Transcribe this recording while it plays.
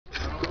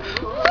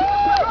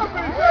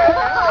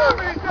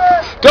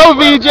Go,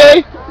 VJ!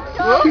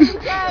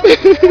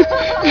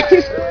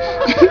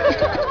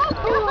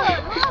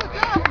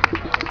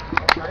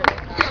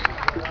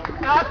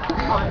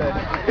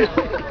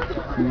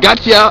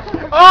 Gotcha!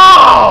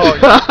 Oh!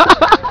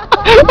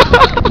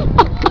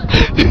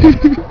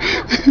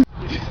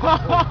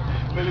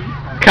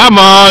 Come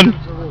on!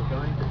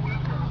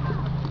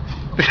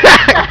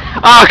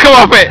 Oh, come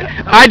off it!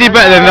 I did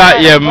better than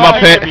that, you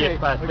muppet!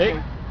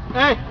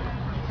 Hey!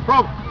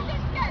 Rob!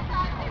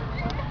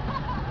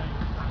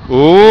 Ooh!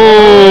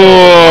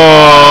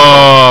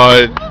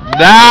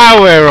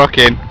 Now we're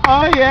rocking!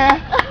 Oh yeah!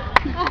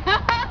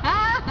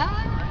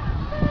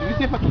 Let me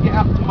see if I can get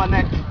up to my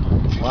neck.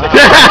 Wow.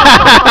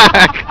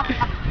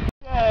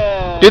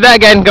 Yeah. Do that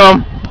again, go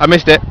on. I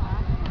missed it.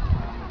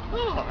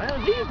 Oh, that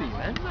was easy,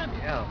 man. Bloody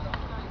hell.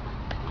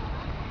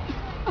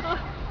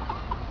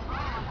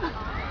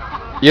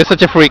 You're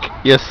such a freak.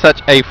 You're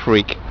such a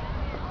freak.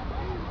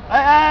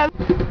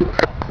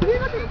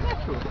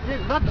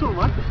 Natural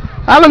one.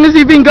 How long has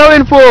he been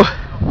going for?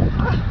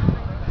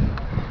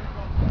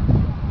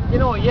 You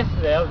know what,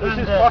 yesterday I was This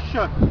is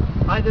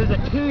there was a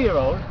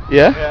 2-year-old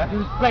Yeah? who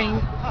was playing,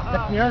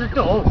 you know the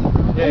door?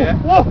 Yeah.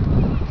 Whoa!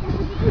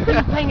 He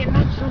was playing it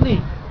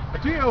naturally. A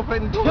 2-year-old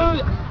playing the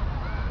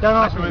Don't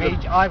ask me,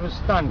 Reg, I was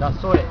stunned, I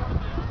saw it.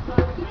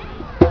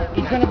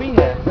 He's going to be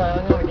here, so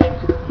I know again.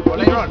 Well,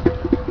 later on.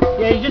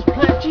 Yeah, he just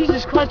played,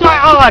 Jesus Christ,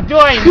 oh,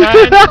 Dwayne,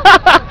 man!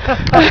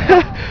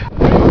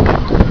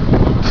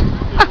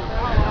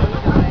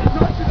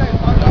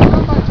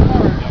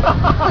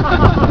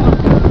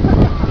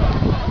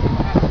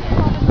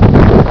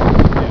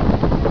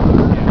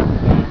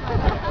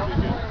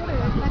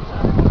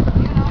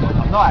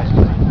 Nice.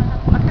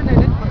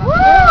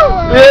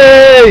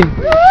 Yay!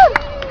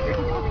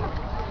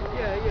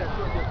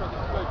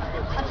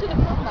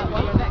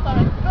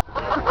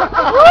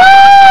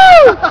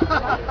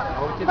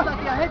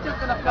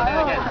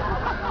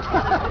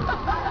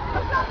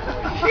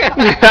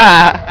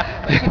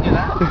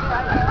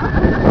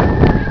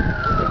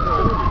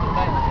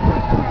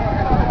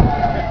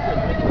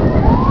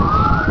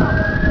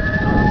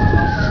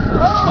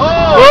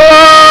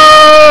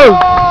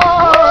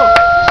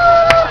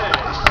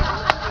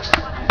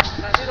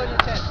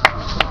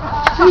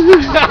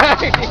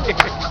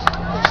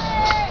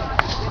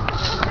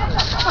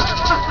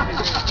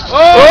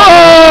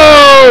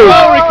 Oh!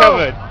 Well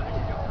recovered.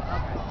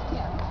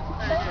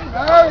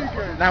 Very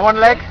good. Now one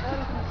leg.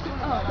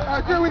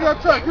 Do it with your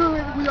toe. Do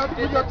it with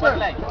your toe. One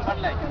leg.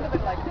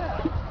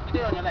 You do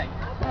it on your leg.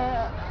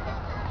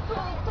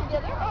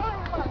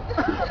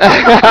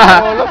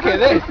 Oh, look at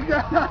this.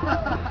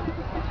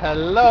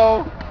 Hello.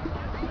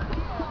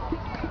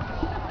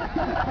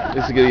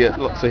 This is gonna get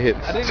lots of hits.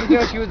 I didn't even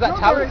know she was that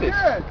talented.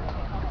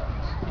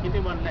 You can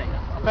do one leg.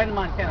 A friend of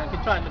mine can. I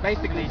can try and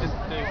basically just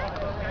do.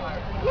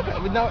 Look at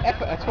it with no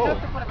effort at all.